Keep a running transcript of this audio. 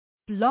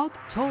Blog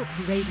Talk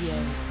Radio.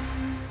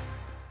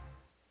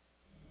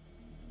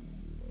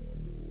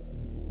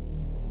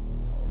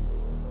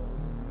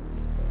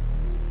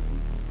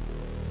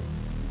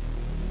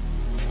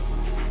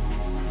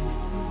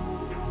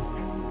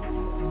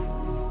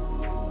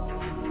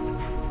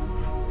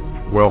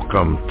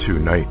 Welcome to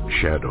Night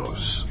Shadows.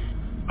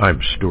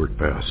 I'm Stuart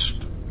Best,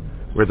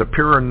 where the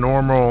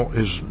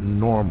paranormal is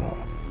normal,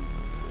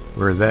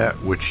 where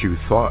that which you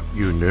thought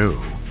you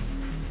knew,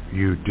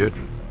 you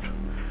didn't,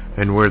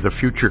 and where the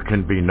future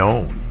can be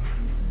known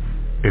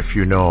if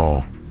you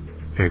know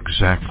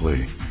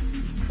exactly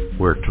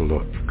where to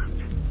look.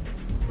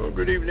 Well,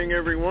 good evening,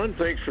 everyone.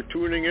 Thanks for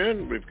tuning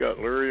in. We've got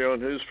Larry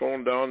on his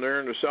phone down there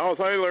in the south.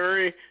 Hi,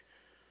 Larry.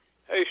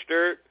 Hey,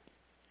 Stuart.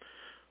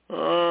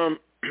 I'm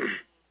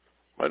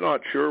not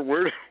sure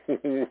where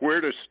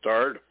to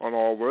start on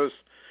all this.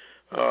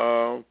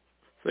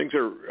 Things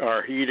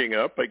are heating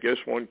up, I guess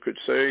one could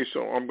say,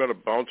 so I'm going to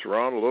bounce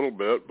around a little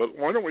bit. But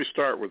why don't we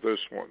start with this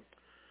one?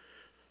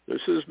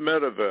 This is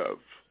Medvedev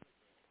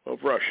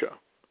of Russia.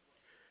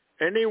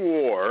 Any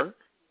war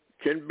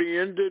can be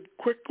ended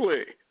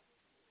quickly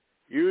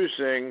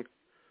using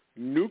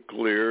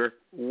nuclear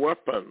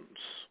weapons.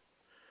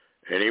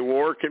 Any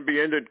war can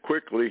be ended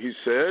quickly, he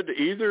said,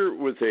 either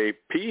with a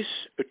peace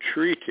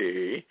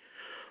treaty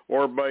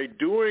or by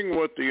doing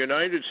what the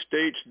United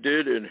States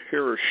did in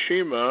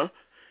Hiroshima,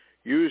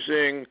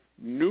 using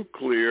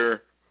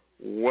nuclear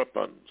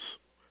weapons.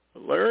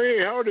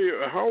 Larry,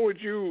 how would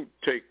you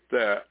take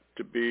that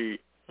to be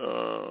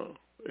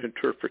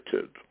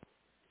interpreted?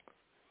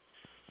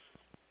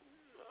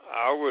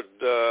 I would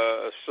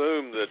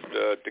assume that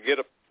to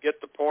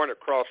get the point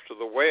across to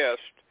the West,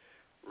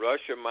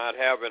 Russia might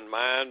have in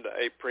mind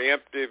a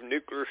preemptive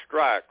nuclear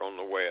strike on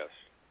the West.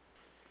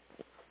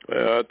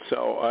 That's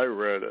how I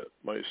read it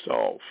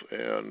myself,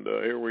 and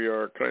here we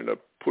are kind of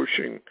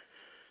pushing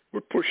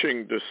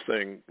this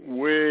thing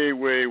way.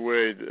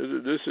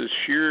 This is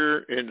sheer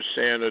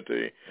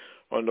insanity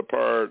on the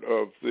part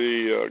of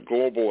the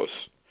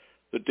globalists,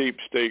 the deep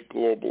state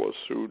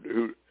globalists,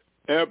 who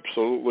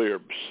absolutely are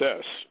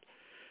obsessed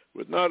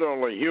with not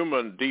only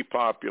human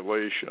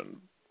depopulation,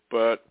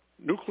 but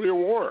nuclear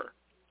war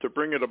to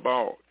bring it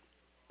about.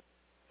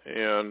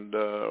 And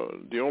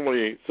the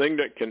only thing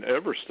that can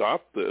ever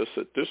stop this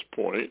at this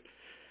point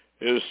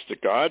is the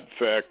God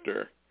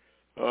factor.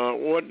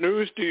 What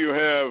news do you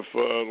have,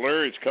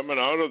 Larry? It's coming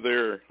out of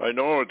there. I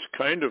know it's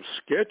kind of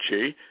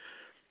sketchy,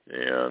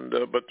 and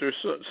but there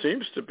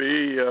seems to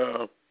be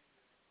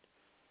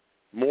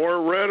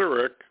more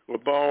rhetoric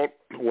about,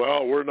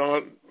 well, we're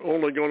not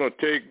only going to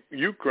take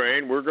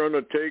Ukraine, we're going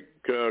to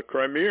take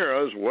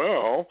Crimea as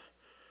well,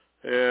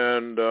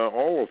 and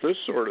all of this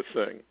sort of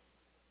thing.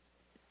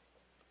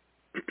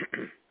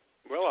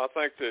 Well, I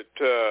think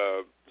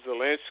that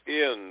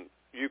Zelensky and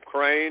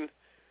Ukraine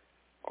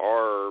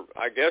are,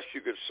 I guess you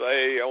could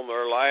say, on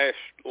their last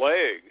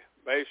leg,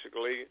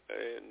 basically.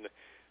 And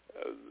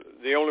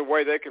the only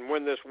way they can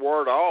win this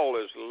war at all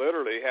is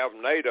literally have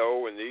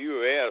NATO and the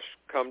U.S.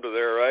 come to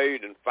their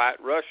aid and fight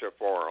Russia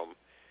for them.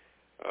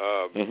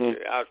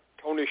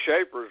 Tony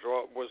Shapers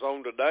was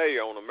on today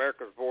on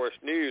America's Voice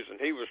News,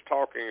 and he was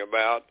talking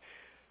about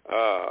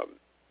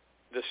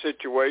the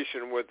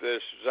situation with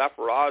this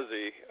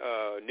Zaporozhye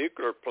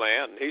nuclear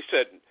plant. And he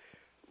said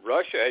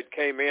Russia had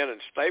came in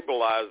and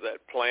stabilized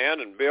that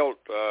plant and built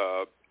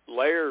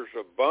layers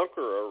of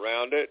bunker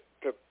around it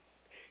to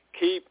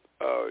keep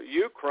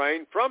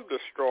Ukraine from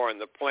destroying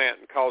the plant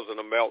and causing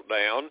a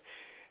meltdown.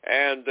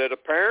 And that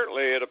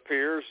apparently it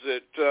appears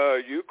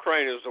that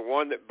Ukraine is the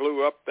one that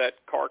blew up that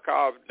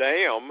Kharkov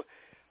dam,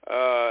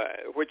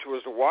 which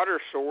was the water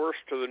source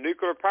to the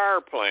nuclear power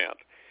plant.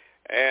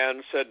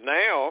 And said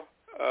now,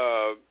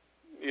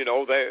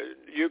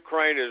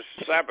 Ukraine has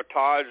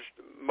sabotaged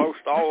most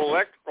all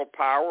electrical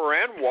power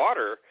and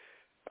water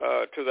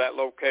to that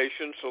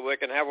location so they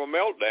can have a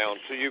meltdown.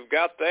 So you've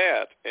got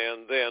that.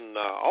 And then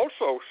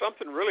also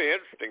something really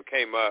interesting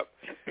came up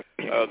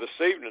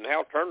this evening.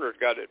 Hal Turner's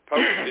got it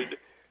posted.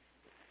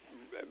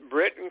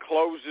 Britain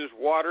closes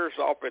waters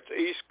off its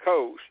east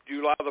coast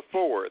July the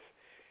 4th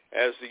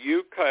as the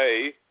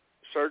UK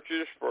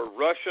searches for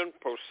Russian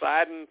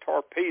Poseidon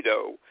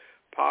torpedo,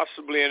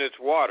 possibly in its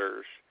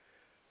waters.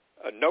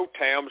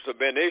 NOTAMs have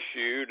been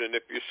issued, and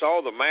if you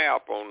saw the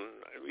map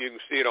you can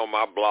see it on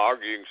my blog,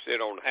 you can see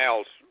it on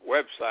Hal's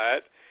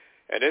website,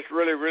 and it's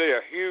really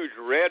a huge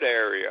red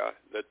area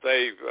that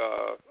they've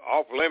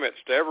off limits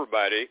to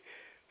everybody.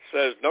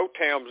 Says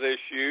NOTAMs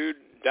issued,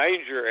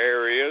 danger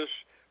areas.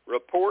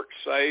 Reports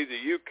say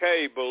the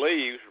UK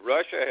believes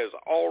Russia has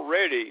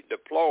already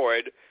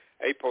deployed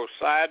a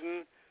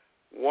Poseidon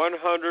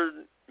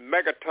 100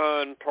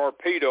 megaton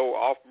torpedo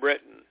off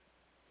Britain.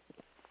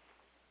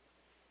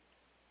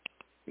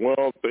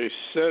 Well, they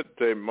said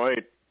they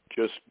might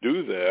just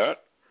do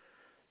that.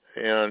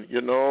 And,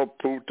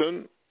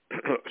 Putin,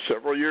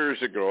 several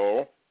years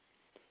ago,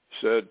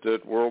 said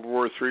that World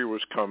War III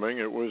was coming.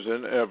 It was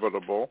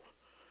inevitable.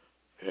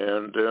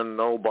 And then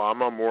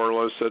Obama more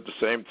or less said the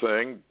same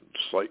thing,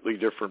 slightly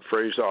different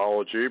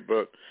phraseology,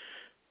 but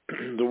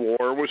the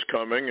war was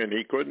coming and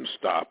he couldn't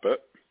stop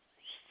it.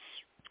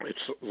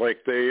 It's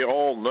like they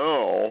all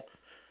know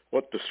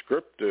what the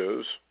script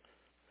is,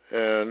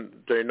 and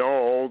they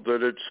know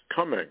that it's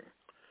coming.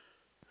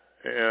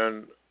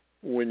 And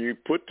when you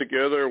put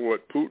together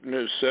what Putin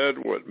has said,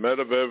 what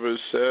Medvedev has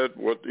said,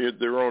 what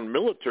their own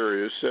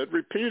military has said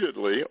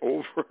repeatedly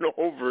over and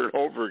over and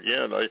over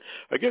again,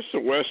 I guess the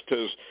West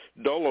has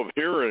dull of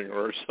hearing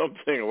or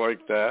something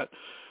like that.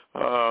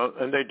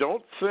 And they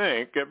don't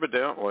think,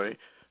 evidently,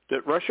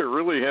 that Russia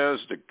really has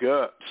the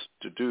guts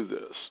to do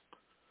this.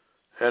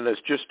 And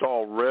it's just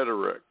all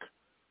rhetoric.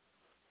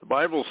 The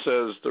Bible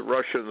says the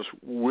Russians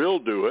will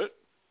do it,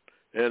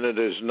 and it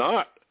is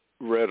not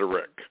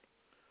rhetoric.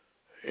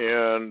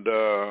 And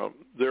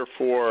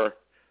therefore,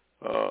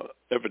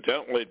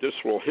 evidently, this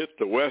will hit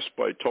the West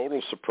by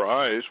total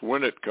surprise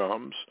when it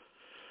comes.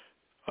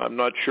 I'm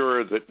not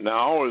sure that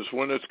now is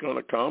when it's going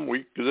to come.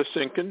 This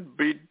thing can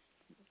be,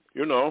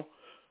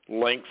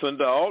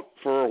 lengthened out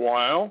for a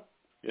while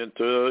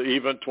into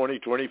even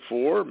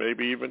 2024,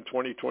 maybe even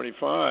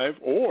 2025,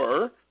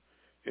 or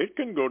it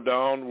can go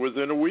down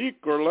within a week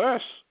or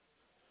less.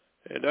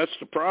 And that's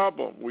the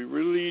problem. We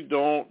really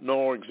don't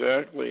know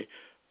exactly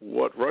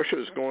what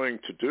Russia is going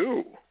to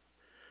do.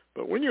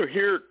 But when you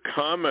hear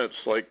comments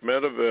like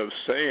Medvedev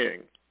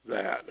saying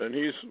that, and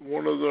he's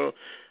one of the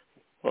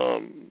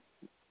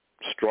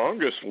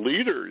strongest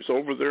leaders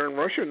over there in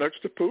Russia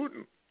next to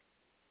Putin.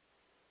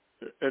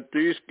 At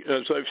these,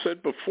 as I've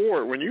said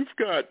before, when you've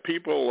got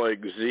people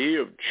like Xi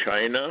of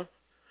China,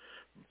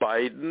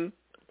 Biden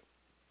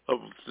of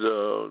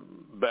the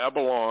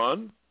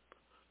Babylon,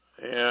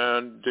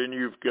 and then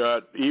you've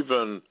got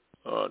even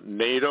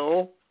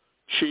NATO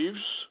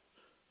chiefs,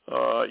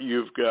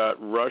 you've got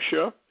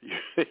Russia,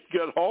 you've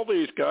got all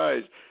these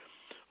guys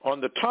on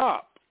the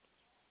top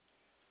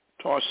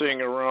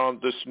tossing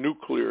around this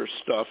nuclear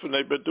stuff, and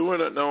they've been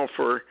doing it now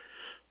for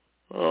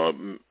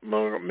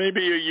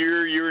maybe a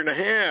year and a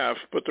half,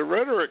 but the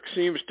rhetoric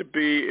seems to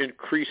be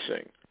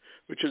increasing,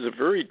 which is a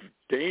very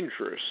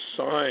dangerous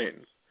sign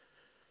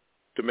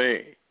to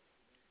me.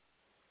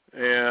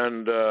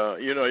 And,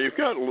 you've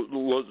got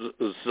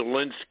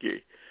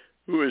Zelensky,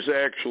 who is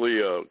actually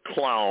a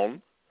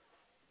clown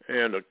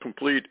and a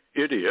complete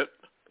idiot,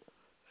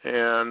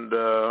 and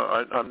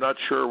I'm not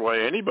sure why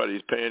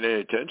anybody's paying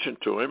any attention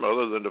to him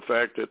other than the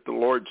fact that the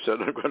Lord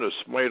said, I'm going to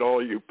smite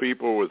all you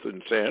people with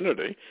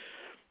insanity.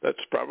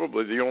 That's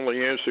probably the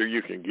only answer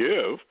you can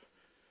give.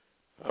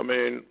 I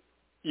mean,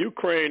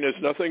 Ukraine is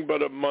nothing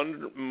but a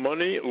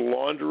money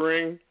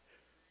laundering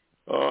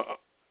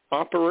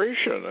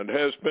operation. It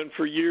has been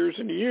for years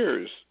and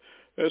years.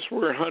 That's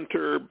where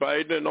Hunter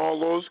Biden and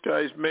all those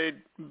guys made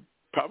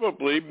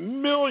probably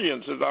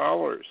millions of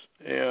dollars.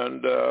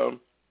 And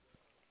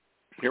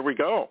here we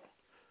go.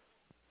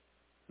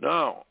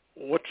 Now,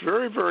 what's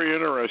very, very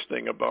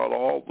interesting about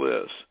all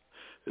this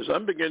is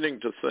I'm beginning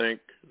to think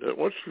that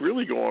what's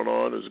really going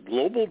on is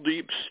global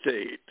deep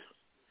state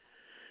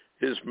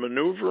is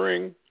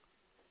maneuvering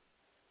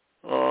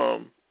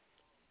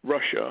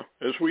Russia,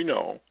 as we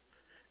know,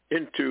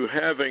 into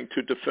having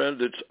to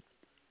defend its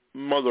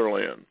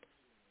motherland,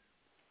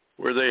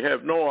 where they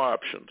have no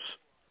options.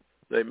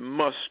 They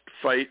must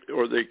fight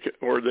or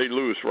they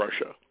lose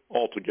Russia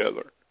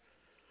altogether.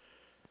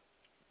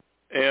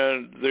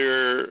 And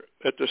they're,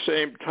 at the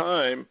same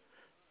time,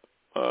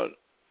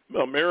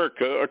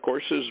 America, of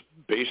course, is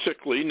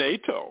basically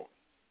NATO.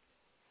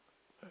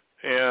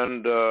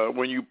 And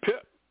when you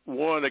pit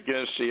one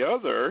against the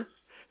other,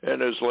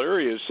 and as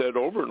Larry has said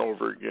over and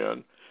over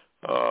again,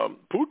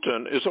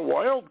 Putin is a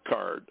wild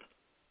card.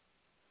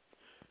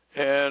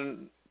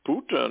 And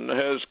Putin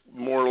has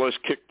more or less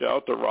kicked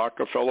out the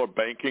Rockefeller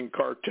banking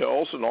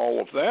cartels and all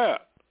of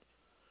that.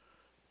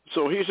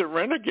 So he's a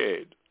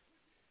renegade.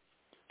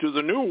 To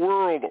the new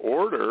world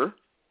order,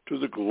 to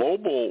the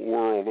global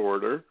world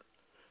order,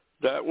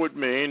 that would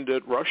mean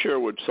that Russia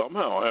would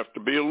somehow have to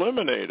be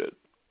eliminated.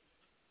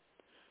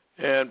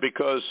 And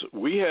because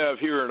we have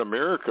here in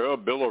America a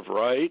Bill of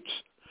Rights,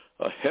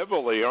 a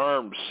heavily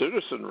armed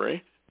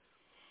citizenry,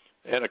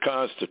 and a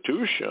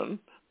constitution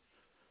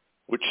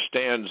which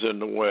stands in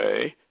the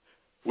way,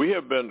 we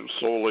have been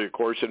slowly, of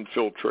course,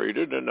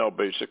 infiltrated and now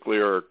basically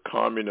are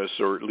communists,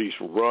 or at least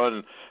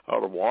run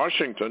out of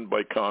Washington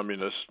by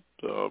communist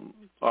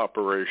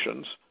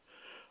operations.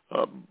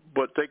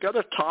 But they got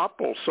to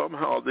topple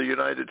somehow the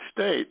United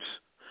States.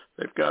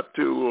 They've got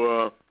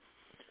to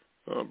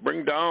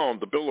bring down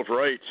the Bill of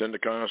Rights and the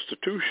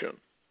Constitution.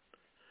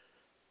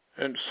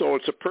 And so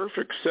it's a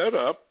perfect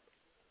setup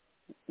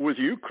with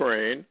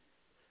Ukraine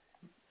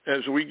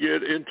as we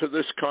get into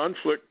this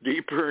conflict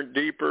deeper and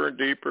deeper and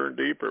deeper and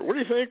deeper. What do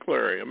you think,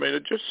 Larry? I mean,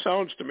 it just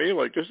sounds to me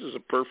like this is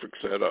a perfect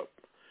setup.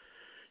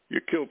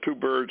 You kill two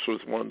birds with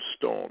one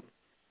stone.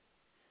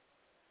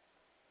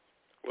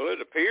 Well,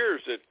 it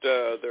appears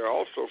that they're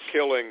also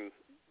killing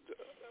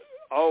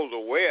all the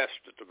West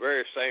at the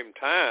very same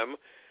time,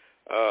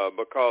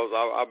 because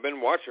I've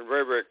been watching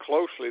very, very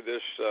closely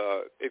this,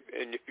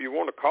 and if you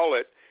want to call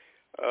it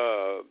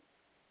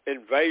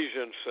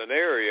invasion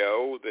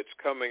scenario that's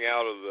coming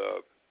out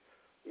of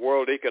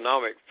World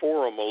Economic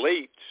Forum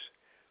elites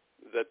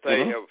that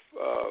they have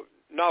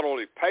not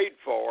only paid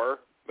for,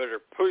 but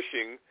are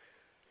pushing,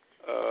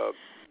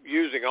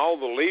 using all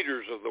the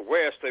leaders of the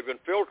West. They've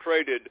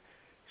infiltrated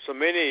so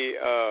many,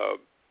 the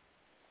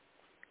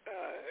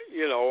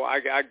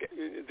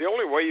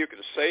only way you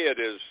can say it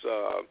is,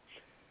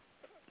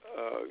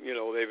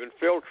 they've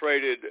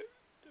infiltrated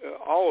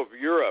all of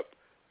Europe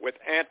with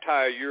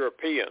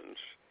anti-Europeans.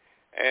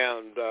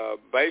 And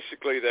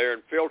basically they're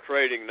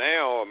infiltrating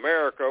now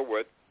America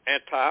with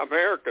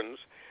anti-Americans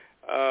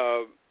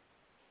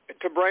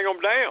to bring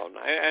them down.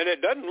 And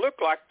it doesn't look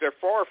like they're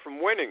far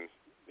from winning,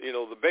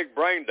 the big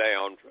brain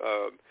down.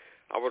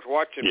 I was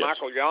watching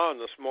Michael Yon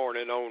this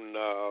morning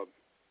on,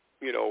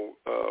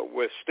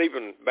 with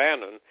Stephen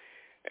Bannon,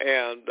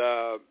 and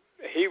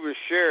he was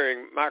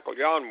sharing, Michael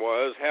Yon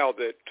was, how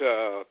that,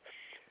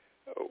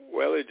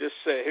 he just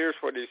said, here's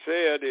what he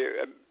said.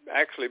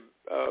 Actually,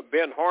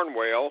 Ben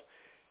Harnwell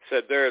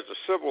said there is a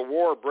civil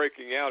war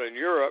breaking out in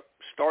Europe,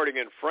 starting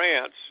in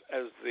France,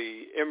 as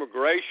the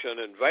immigration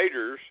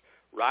invaders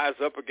rise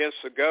up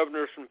against the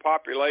governors and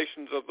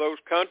populations of those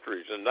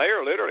countries. And they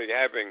are literally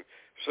having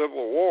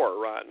civil war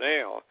right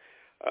now.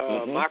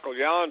 Michael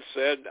Yon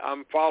said,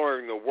 I'm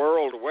following the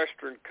world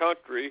Western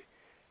country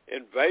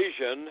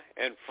invasion,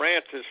 and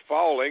France is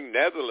falling,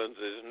 Netherlands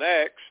is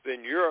next,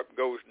 then Europe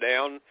goes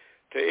down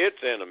to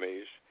its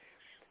enemies.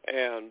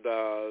 And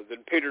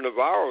then Peter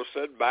Navarro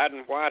said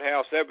Biden White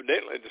House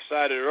evidently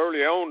decided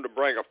early on to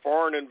bring a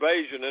foreign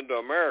invasion into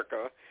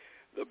America,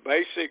 the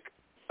basic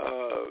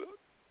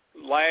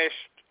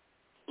last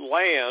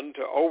land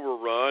to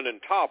overrun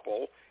and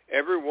topple.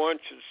 Everyone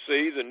should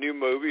see the new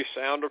movie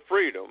Sound of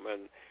Freedom.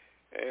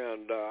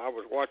 And I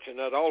was watching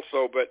that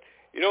also. But,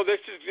 this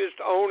is just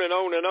on and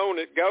on and on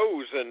it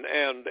goes. And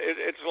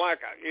it's like,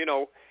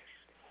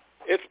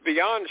 it's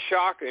beyond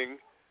shocking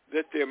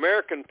that the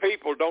American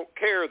people don't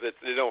care that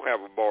they don't have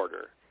a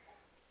border.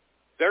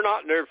 They're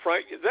not in their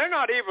front. They're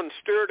not even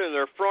stood in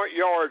their front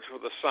yards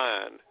with a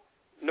sign,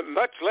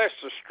 much less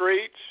the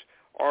streets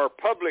or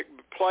public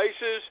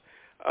places.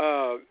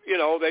 A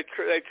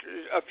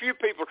few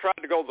people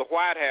tried to go to the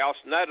White House,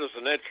 and that is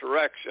an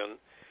insurrection.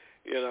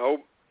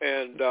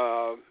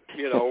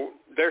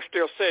 They're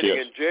still sitting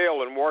in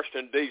jail in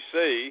Washington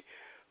D.C.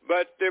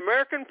 But the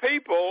American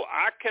people,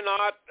 I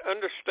cannot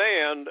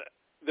understand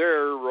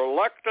their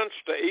reluctance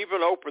to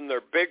even open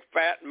their big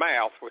fat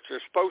mouth, which they're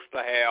supposed to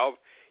have.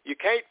 You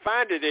can't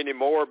find it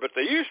anymore, but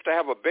they used to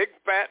have a big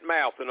fat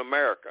mouth in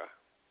America.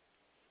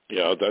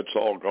 Yeah, that's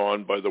all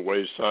gone by the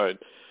wayside.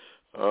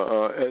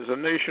 As a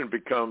nation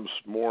becomes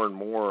more and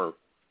more,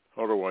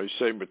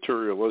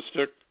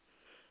 materialistic,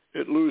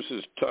 it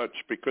loses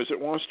touch because it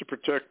wants to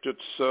protect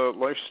its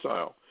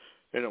lifestyle,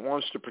 and it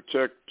wants to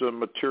protect the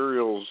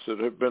materials that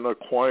have been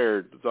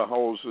acquired, the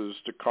houses,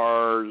 the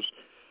cars,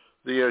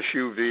 the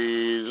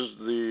SUVs,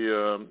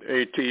 the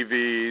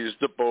ATVs,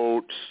 the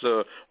boats,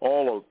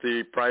 all of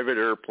the private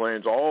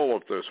airplanes, all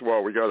of this.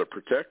 Well, we got to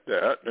protect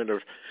that, and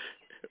if,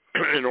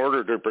 in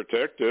order to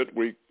protect it,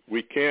 we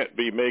can't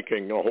be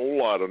making a whole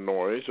lot of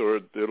noise, or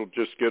it'll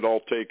just get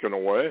all taken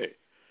away.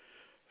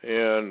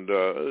 And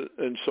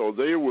so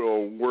they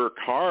will work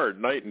hard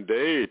night and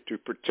day to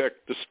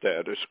protect the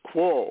status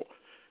quo.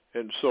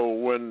 And so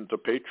when the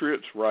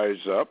patriots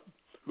rise up,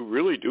 who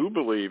really do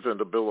believe in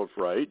the Bill of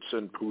Rights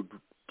and who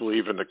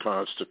believe in the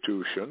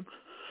Constitution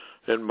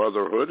and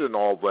motherhood and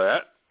all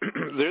that,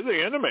 they're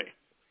the enemy.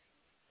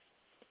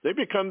 They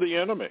become the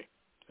enemy.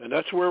 And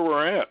that's where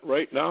we're at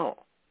right now.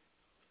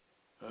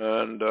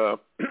 And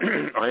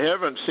I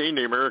haven't seen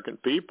the American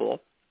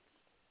people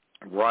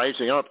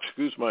rising up,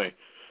 excuse my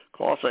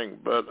coughing,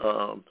 but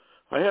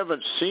I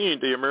haven't seen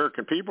the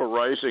American people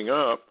rising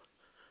up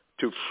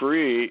to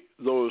free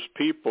those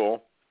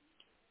people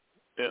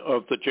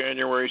of the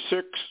January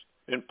 6th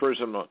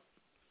imprisonment,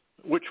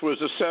 which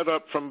was a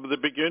setup from the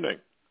beginning.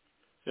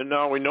 And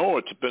now we know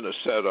it's been a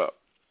setup.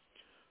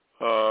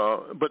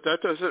 But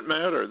that doesn't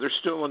matter. They're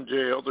still in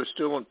jail. They're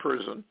still in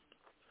prison.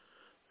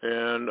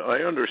 And I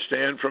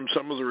understand from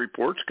some of the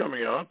reports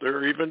coming out,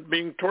 they're even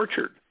being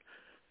tortured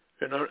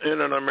in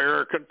an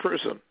American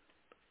prison.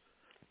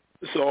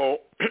 So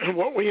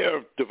what we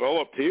have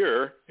developed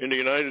here in the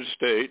United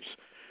States,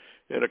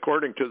 and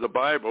according to the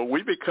Bible,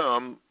 we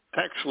become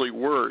actually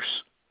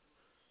worse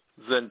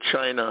than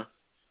China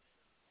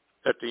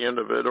at the end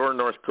of it, or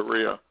North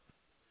Korea.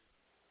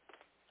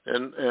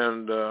 And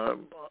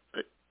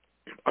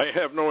I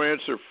have no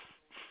answer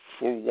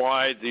for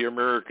why the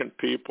American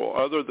people,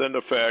 other than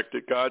the fact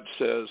that God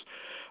says,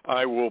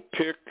 I will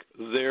pick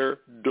their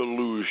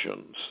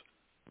delusions.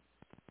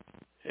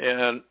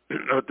 And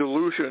a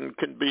delusion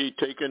can be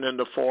taken in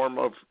the form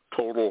of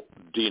total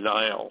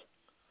denial.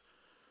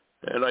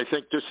 And I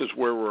think this is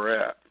where we're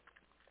at.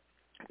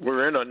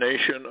 We're in a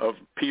nation of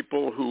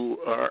people who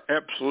are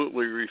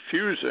absolutely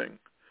refusing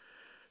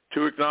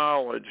to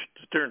acknowledge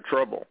that they're in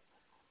trouble.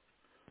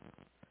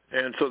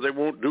 And so they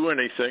won't do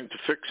anything to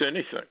fix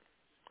anything.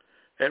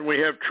 And we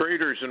have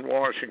traitors in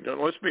Washington.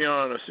 Let's be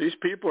honest. These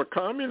people are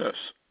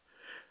communists.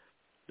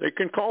 They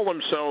can call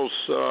themselves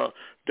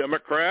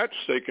Democrats.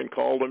 They can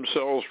call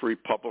themselves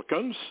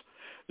Republicans.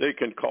 They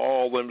can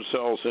call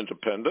themselves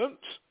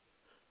independents.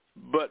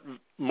 But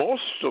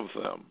most of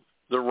them,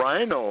 the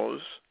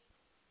rhinos,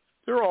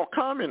 they're all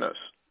communists.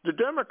 The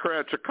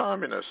Democrats are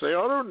communists. They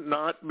ought to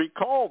not be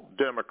called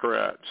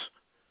Democrats.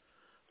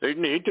 They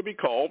need to be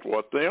called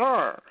what they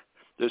are.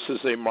 This is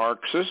a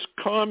Marxist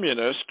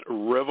communist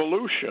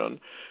revolution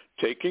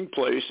taking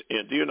place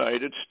in the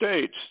United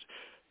States.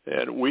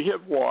 And we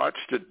have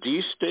watched a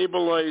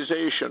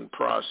destabilization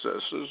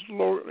process.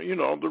 You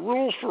know, the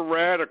rules for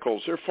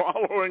radicals, they're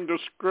following the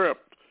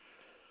script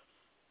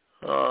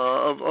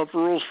of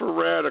rules for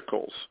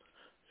radicals.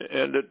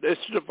 And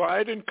it's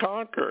divide and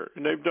conquer.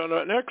 And they've done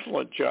an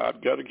excellent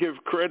job. Got to give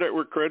credit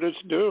where credit's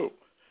due.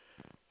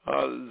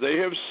 They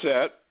have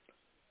set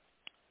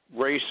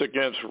race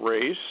against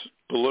race,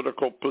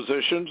 political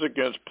positions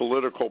against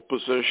political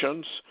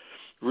positions,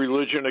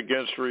 religion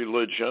against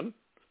religion,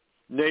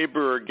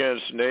 neighbor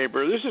against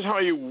neighbor. This is how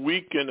you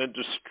weaken and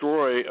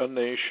destroy a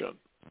nation.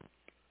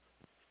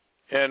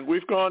 And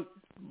we've gone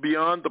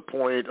beyond the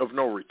point of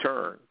no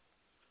return.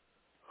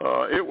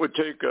 It would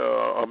take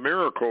a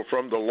miracle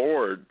from the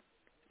Lord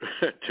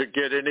to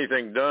get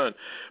anything done.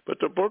 But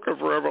the book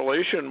of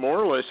Revelation more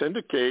or less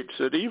indicates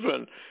that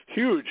even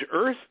huge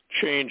earth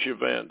change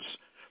events,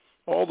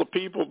 all the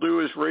people do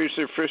is raise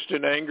their fist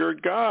in anger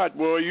at God.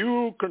 Well,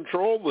 you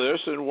control this,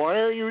 and why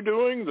are you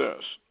doing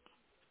this?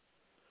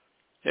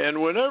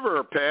 And whenever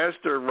a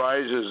pastor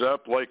rises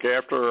up, like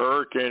after a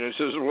hurricane, and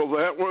says, well,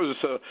 that was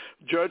a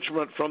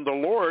judgment from the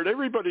Lord,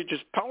 everybody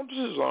just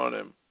pounces on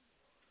him.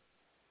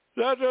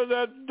 That's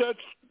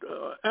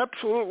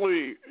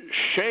absolutely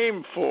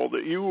shameful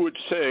that you would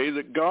say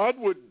that God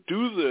would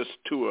do this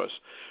to us.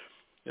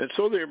 And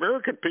so the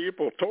American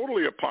people,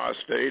 totally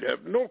apostate,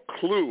 have no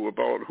clue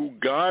about who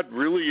God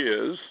really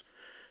is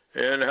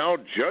and how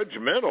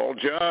judgmental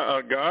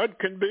God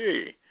can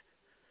be.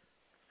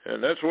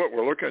 And that's what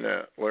we're looking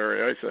at,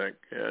 Larry, I think.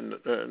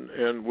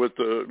 And with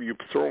you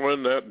throw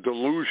in that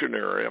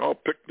delusionary, I'll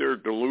pick their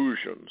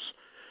delusions.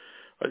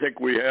 I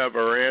think we have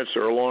our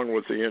answer along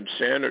with the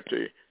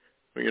insanity.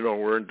 You know,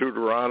 where in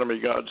Deuteronomy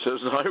God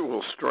says, I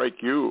will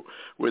strike you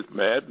with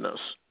madness.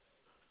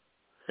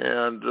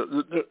 And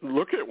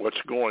look at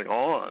what's going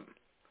on.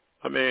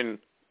 I mean,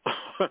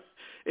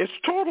 it's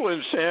total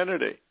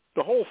insanity.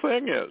 The whole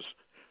thing is.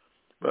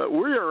 But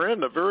we are in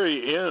the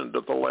very end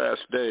of the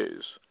last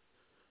days.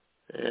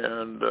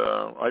 And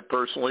I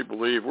personally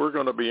believe we're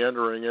going to be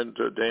entering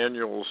into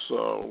Daniel's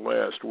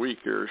last week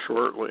here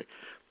shortly.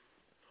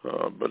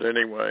 But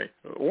anyway,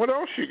 what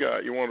else you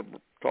got you want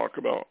to talk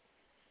about?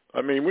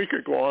 I mean, we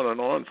could go on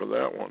and on for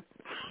that one.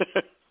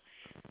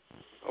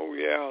 Oh,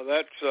 yeah,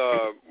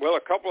 that's, well,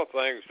 a couple of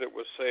things that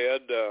was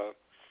said.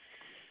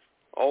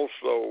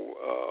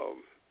 Also,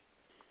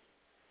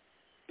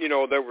 you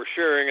know, they were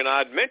sharing, and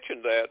I'd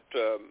mentioned that,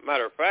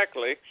 matter of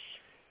factly,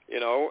 you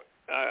know,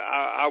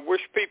 I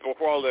wish people,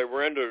 while they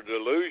were under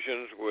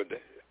delusions, would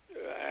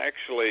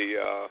actually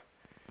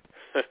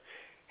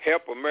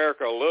help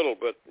America a little,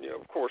 but, you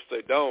know, of course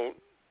they don't.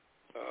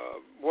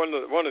 One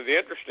of the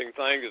interesting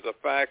things is the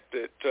fact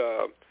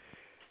that,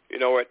 you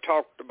know, it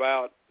talked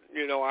about,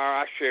 you know,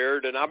 I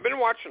shared, and I've been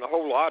watching a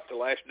whole lot the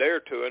last day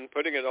or two and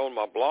putting it on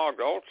my blog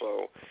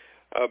also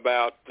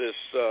about this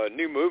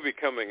new movie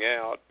coming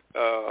out,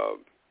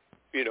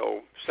 you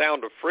know,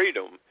 Sound of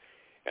Freedom.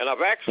 And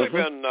I've actually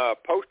been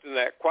posting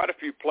that quite a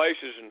few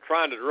places and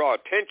trying to draw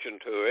attention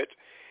to it.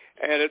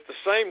 And at the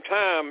same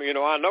time, you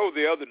know, I know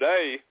the other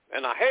day,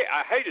 and I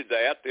hated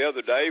that the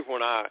other day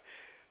when I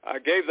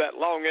gave that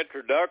long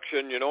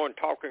introduction, you know, and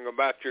talking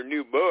about your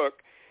new book.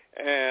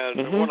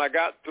 And when I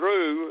got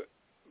through,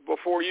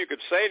 before you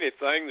could say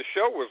anything, the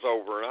show was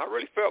over, and I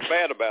really felt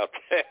bad about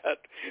that.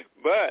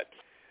 But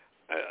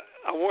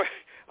I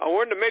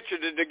wanted to mention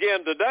it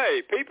again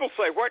today. People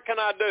say, what can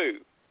I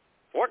do?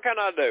 What can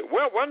I do?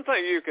 Well, one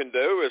thing you can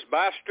do is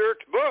buy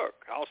Stuart's book.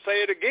 I'll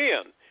say it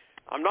again.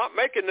 I'm not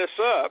making this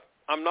up.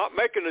 I'm not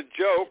making a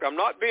joke. I'm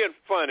not being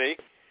funny.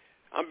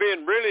 I'm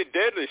being really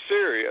deadly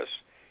serious.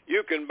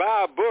 You can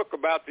buy a book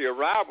about the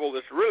arrival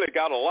that's really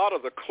got a lot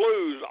of the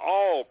clues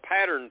all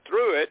patterned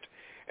through it,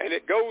 and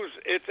it goes.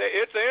 It's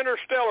an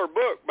interstellar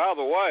book, by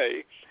the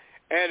way,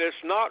 and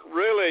it's not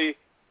really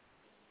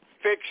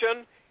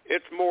fiction.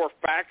 It's more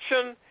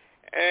faction,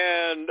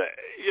 and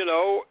you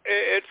know,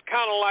 it's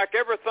kind of like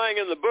everything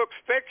in the book's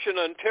fiction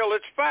until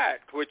it's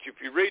fact. Which, if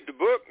you read the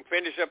book and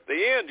finish up the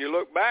end, you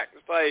look back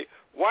and say,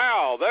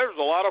 "Wow, there's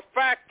a lot of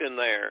fact in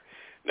there."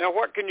 Now,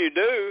 what can you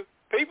do?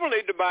 People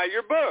need to buy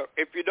your book.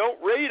 If you don't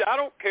read, I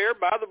don't care.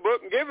 Buy the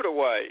book and give it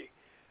away.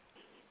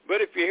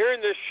 But if you're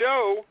hearing this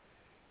show,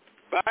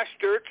 buy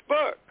Stuart's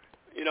book.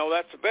 You know,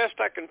 that's the best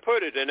I can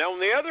put it. And on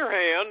the other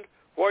hand,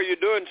 while you're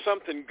doing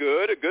something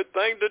good, a good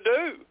thing to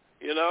do,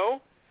 you know,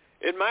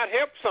 it might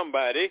help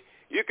somebody.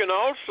 You can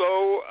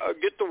also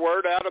get the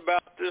word out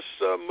about this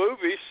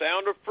movie,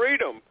 Sound of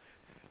Freedom.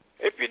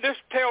 If you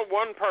just tell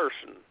one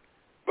person,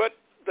 but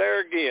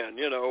there again,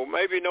 you know,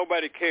 maybe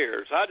nobody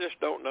cares. I just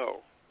don't know.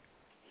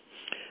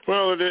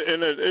 Well,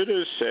 it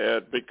is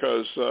sad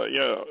because,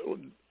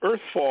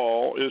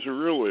 Earthfall is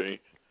really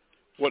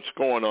what's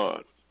going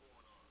on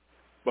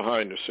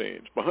behind the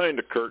scenes, behind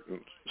the curtain,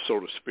 so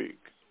to speak.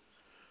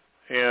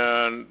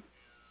 And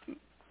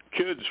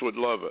kids would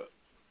love it.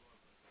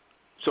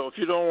 So if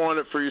you don't want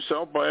it for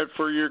yourself, buy it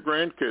for your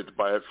grandkids.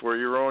 Buy it for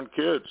your own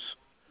kids.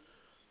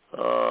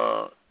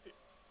 I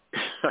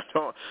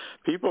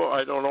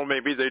don't know,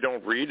 maybe they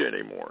don't read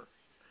anymore.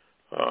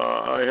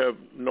 I have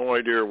no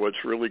idea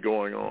what's really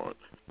going on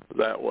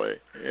that way.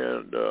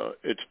 And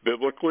it's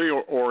biblically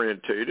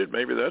orientated.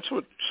 Maybe that's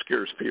what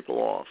scares people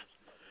off.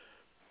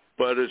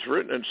 But it's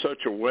written in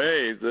such a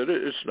way that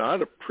it's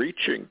not a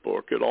preaching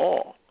book at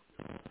all.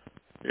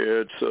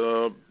 It's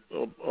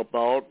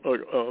about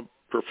a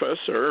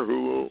professor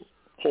who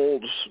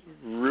holds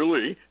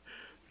really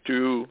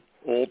to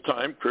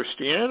old-time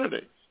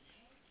Christianity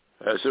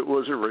as it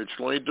was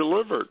originally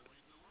delivered.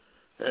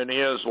 And he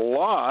has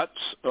lots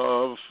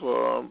of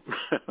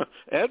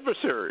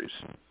adversaries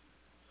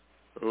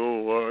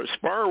who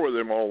spar with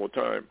him all the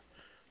time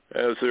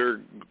as they're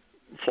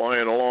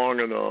flying along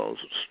in a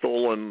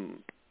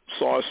stolen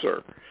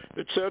saucer,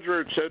 et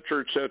cetera, et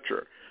cetera, et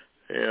cetera.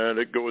 And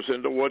it goes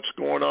into what's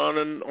going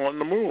on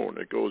the moon.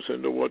 It goes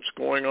into what's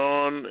going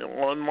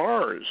on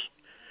Mars.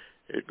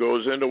 It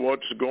goes into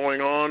what's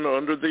going on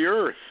under the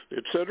earth,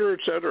 et cetera, et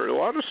cetera. A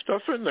lot of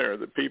stuff in there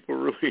that people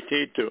really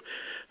need to.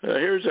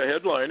 Here's a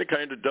headline that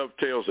kind of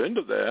dovetails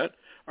into that.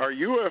 Are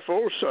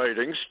UFO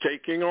sightings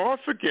taking off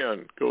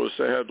again? Goes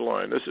the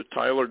headline. This is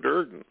Tyler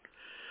Durden.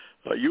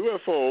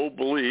 UFO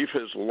belief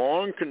has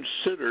long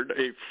considered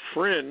a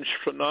fringe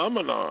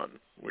phenomenon,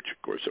 which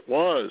of course it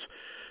was.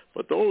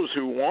 But those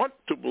who want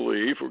to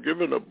believe were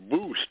given a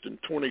boost in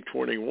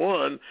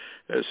 2021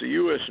 as the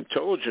U.S.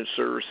 intelligence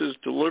services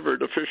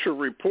delivered official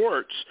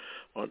reports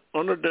on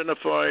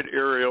unidentified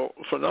aerial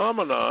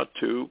phenomena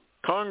to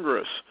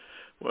Congress.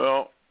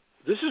 Well,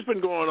 this has been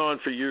going on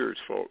for years,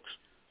 folks.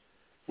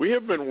 We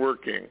have been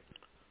working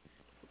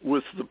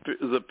with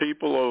the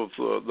people of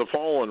the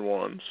fallen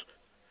ones,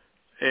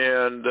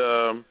 and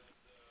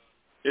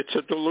it's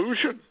a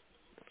delusion.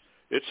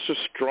 It's a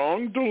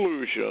strong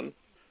delusion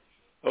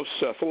of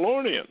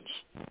Cephalonians,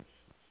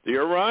 the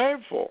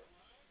arrival.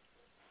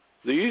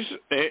 These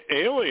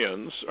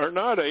aliens are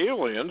not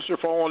aliens, they're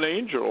fallen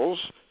angels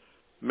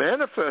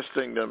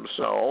manifesting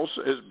themselves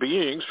as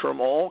beings from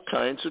all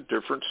kinds of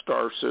different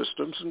star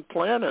systems and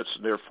planets,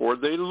 and therefore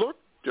they look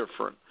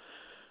different.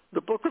 The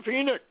Book of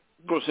Enoch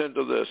goes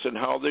into this and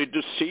how they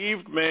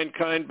deceived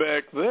mankind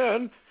back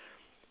then,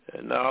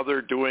 and now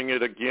they're doing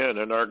it again,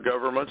 and our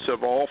governments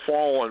have all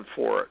fallen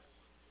for it.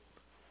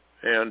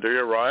 And the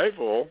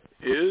arrival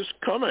is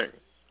coming,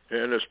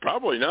 and it's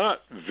probably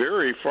not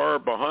very far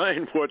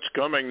behind what's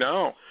coming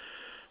now.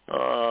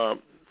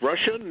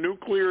 Russian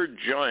nuclear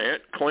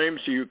giant claims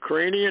the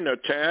Ukrainian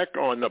attack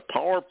on the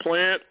power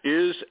plant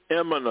is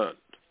imminent.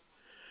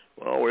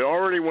 Well, we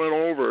already went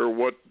over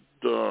what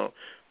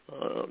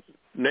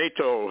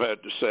NATO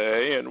had to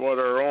say and what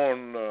our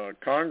own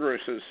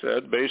Congress has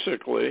said,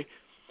 basically.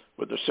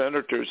 What the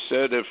senators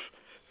said, if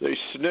they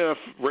sniff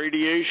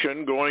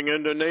radiation going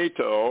into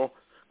NATO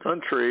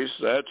countries,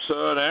 that's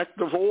an act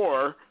of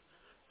war,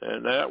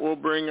 and that will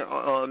bring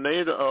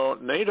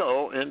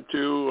NATO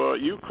into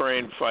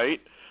Ukraine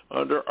fight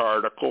under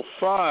Article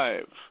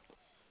 5,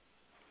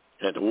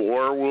 and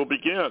war will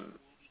begin.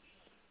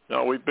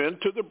 Now, we've been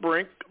to the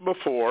brink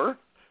before,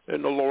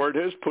 and the Lord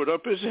has put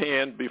up his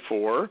hand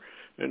before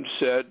and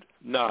said,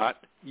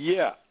 not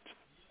yet.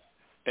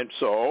 And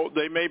so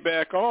they may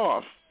back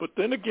off. But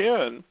then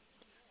again,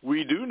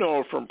 we do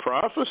know from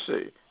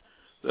prophecy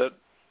that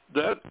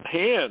that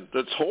hand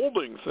that's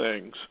holding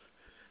things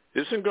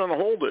isn't going to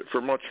hold it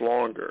for much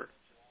longer.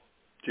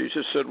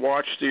 Jesus said,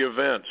 watch the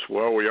events.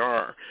 Well, we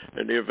are.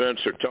 And the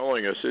events are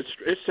telling us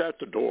it's at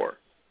the door.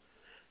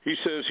 He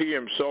says he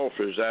himself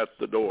is at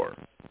the door.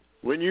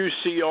 When you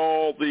see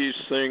all these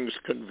things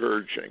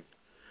converging,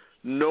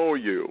 know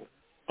you,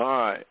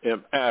 I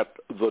am at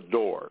the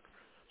door.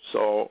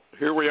 So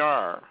here we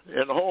are.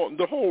 And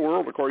the whole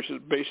world, of course, has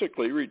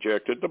basically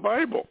rejected the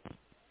Bible.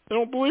 They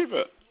don't believe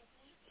it.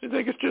 They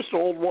think it's just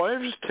old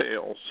wives'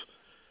 tales.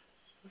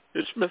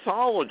 It's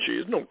mythology.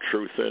 There's no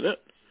truth in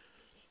it.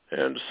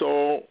 And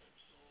so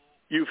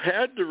you've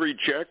had the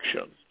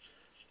rejection.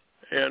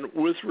 And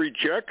with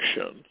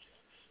rejection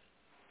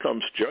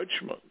comes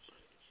judgment.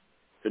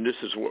 And this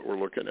is what we're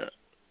looking at.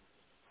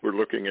 We're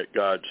looking at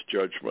God's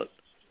judgment.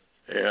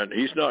 And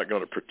he's not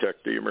going to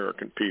protect the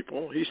American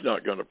people. He's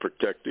not going to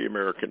protect the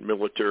American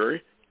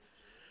military.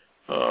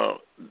 All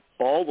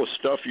the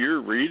stuff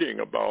you're reading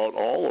about,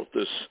 all of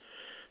this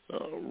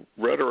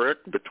rhetoric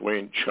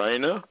between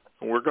China,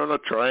 and we're going to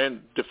try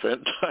and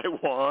defend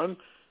Taiwan.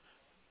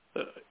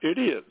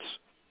 Idiots.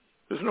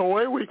 There's no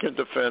way we can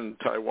defend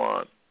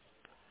Taiwan.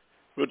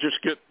 We'll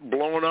just get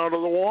blown out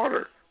of the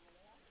water.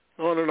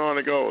 On and on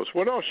it goes.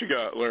 What else you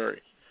got,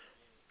 Larry?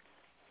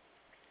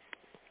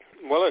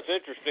 Well, it's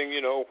interesting,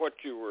 what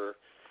you were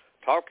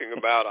talking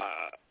about.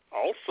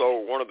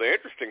 Also, one of the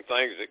interesting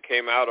things that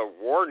came out of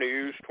War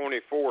News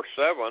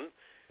 24/7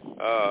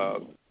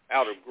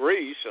 out of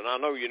Greece, and I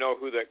know you know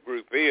who that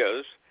group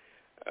is.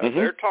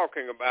 They're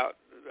talking about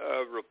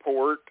a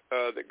report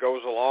that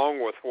goes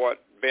along with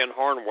what Ben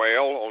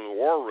Harnwell on the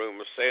War Room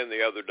was saying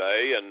the other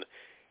day,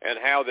 and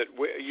how that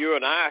you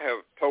and I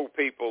have told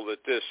people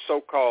that this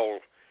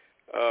so-called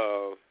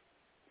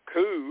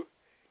coup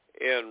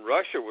in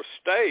Russia was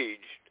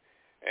staged.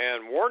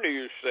 And War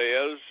News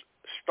says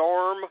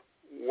Storm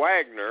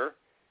Wagner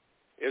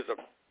is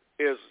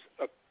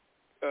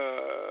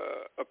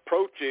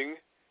approaching,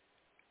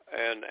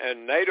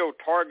 and NATO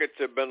targets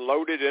have been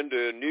loaded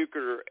into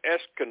nuclear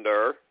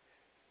Iskander.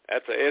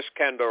 That's the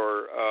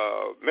Iskander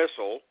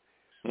missile.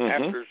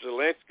 After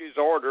Zelensky's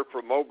order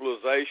for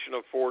mobilization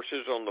of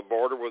forces on the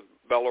border with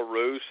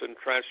Belarus and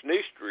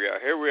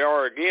Transnistria. Here we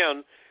are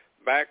again,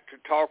 back to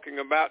talking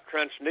about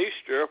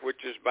Transnistria,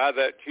 which is by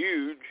that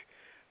huge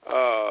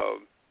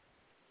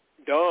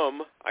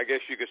dome, I guess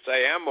you could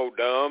say, ammo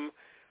dome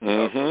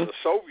from the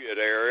Soviet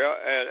area.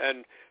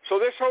 And so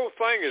this whole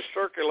thing is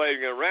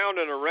circulating around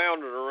and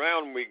around and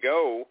around we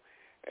go.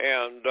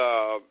 And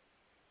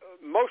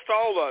most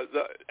all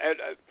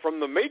from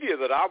the media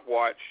that I've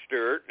watched,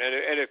 Stuart,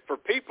 and for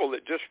people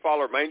that just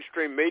follow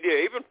mainstream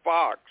media, even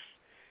Fox,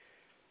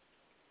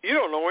 you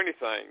don't know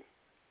anything.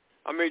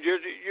 I mean,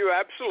 you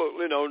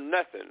absolutely know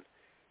nothing.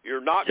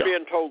 You're not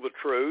being told the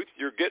truth.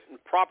 You're getting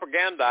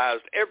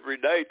propagandized every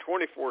day,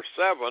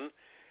 24/7,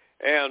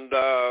 and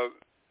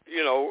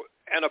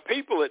and a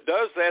people that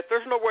does that,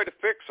 there's no way to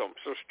fix them.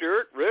 So,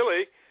 Stuart,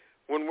 really,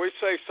 when we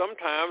say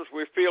sometimes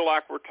we feel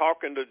like we're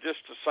talking to just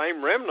the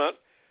same remnant,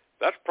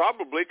 that's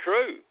probably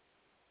true.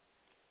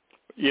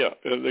 Yeah,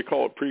 they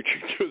call it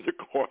preaching to the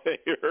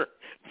choir.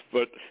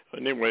 But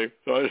anyway,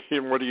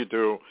 what do you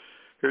do?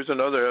 Here's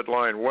another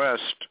headline: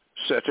 West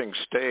setting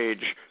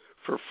stage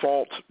for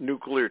false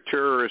nuclear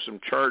terrorism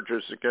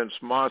charges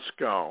against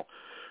Moscow,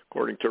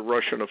 according to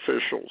Russian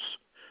officials.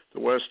 The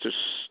West is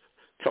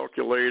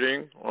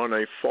calculating on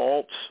a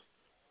false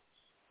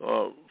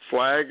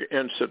flag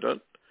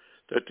incident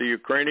that the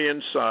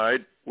Ukrainian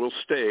side will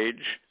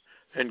stage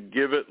and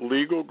give it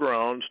legal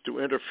grounds to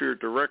interfere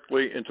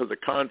directly into the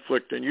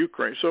conflict in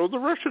Ukraine. So the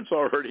Russians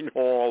already know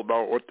all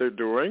about what they're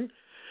doing.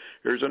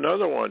 Here's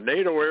another one.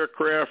 NATO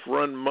aircraft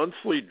run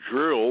monthly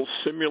drills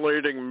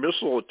simulating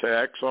missile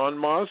attacks on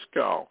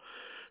Moscow.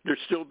 They're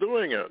still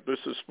doing it. This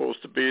is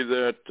supposed to be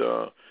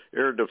that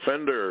Air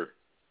Defender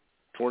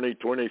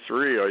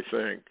 2023, I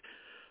think.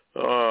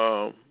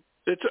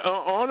 It's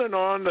on and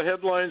on the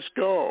headlines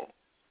go.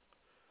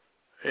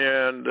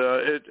 And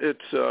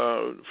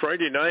it's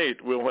Friday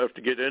night. We'll have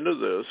to get into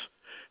this.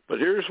 But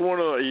here's one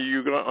of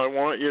I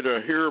want you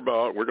to hear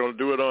about. We're going to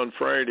do it on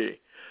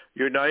Friday.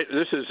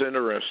 This is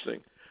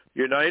interesting.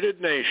 United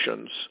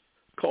Nations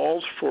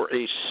calls for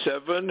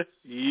 7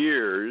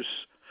 years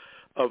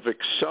of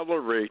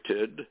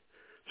accelerated,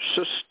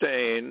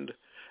 sustained,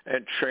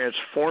 and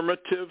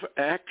transformative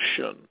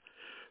action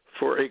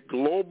for a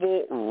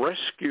global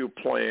rescue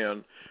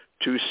plan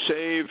to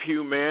save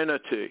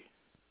humanity.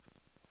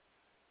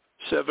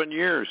 7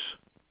 years.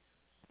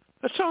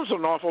 That sounds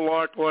an awful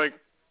lot like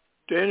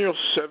Daniel's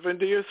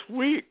 70th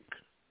week.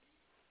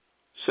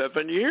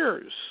 7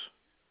 years.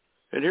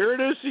 And here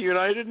it is, the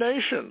United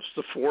Nations,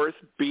 the fourth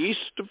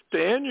beast of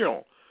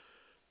Daniel,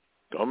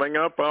 coming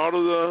up out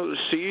of the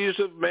seas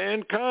of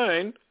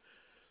mankind.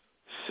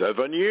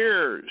 7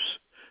 years.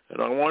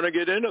 And I want to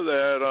get into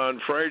that on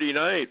Friday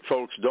night,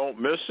 folks.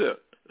 Don't miss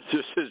it.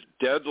 This is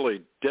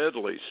deadly,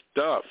 deadly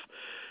stuff.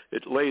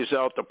 It lays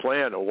out the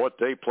plan of what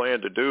they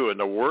plan to do, and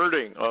the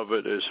wording of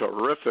it is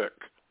horrific.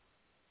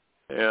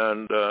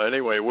 And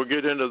anyway, we'll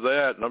get into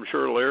that, and I'm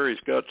sure Larry's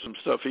got some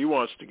stuff he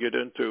wants to get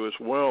into as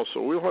well.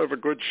 So we'll have a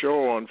good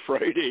show on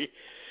Friday.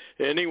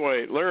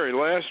 Anyway, Larry,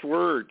 last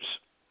words.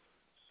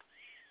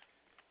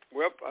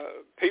 Well,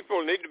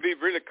 people need to be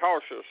really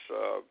cautious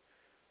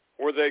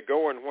where they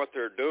go and what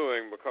they're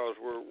doing, because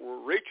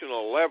we're reaching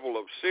a level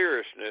of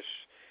seriousness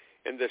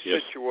in this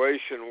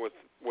situation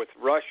with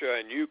Russia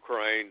and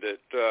Ukraine that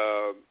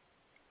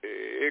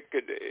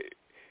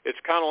it's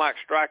kind of like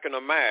striking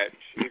a match.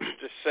 You could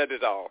just set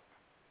it off.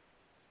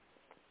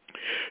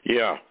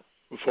 Yeah,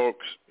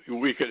 folks,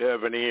 we could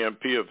have an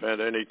EMP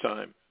event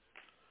anytime.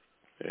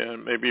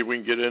 And maybe we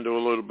can get into a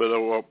little bit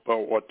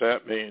about what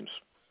that means.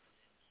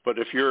 But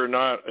if you're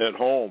not at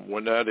home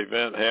when that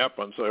event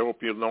happens, I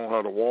hope you know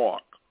how to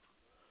walk,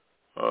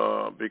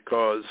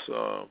 because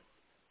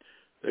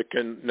it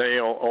can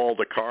nail all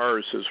the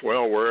cars as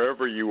well,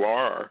 wherever you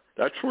are.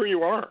 That's where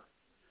you are.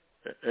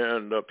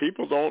 And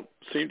people don't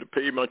seem to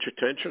pay much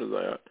attention to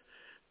that.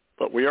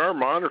 But we are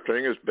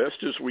monitoring as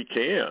best as we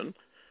can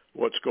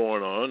what's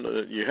going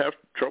on. You have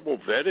trouble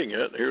vetting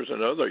it. Here's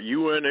another.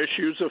 UN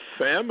issues a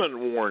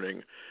famine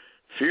warning.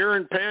 Fear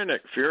and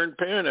panic. Fear and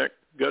panic.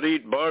 Got to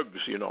eat bugs,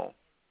 you know.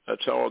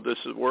 That's how this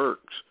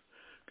works.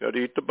 Got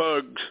to eat the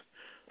bugs.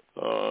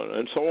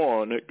 And so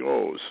on it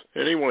goes.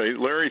 Anyway,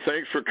 Larry,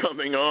 thanks for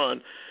coming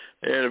on.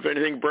 And if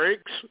anything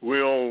breaks,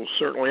 we'll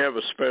certainly have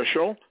a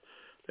special.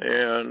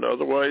 And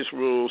otherwise,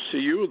 we'll see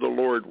you, the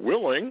Lord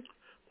willing,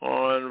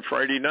 on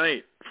Friday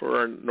night for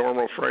our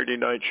normal Friday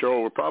night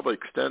show. We'll probably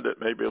extend it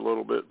maybe a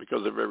little bit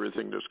because of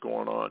everything that's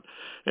going on.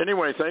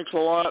 Anyway, thanks a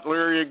lot,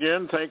 Larry,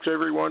 again. Thanks,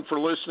 everyone, for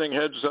listening.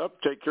 Heads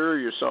up. Take care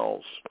of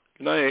yourselves.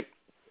 Good night.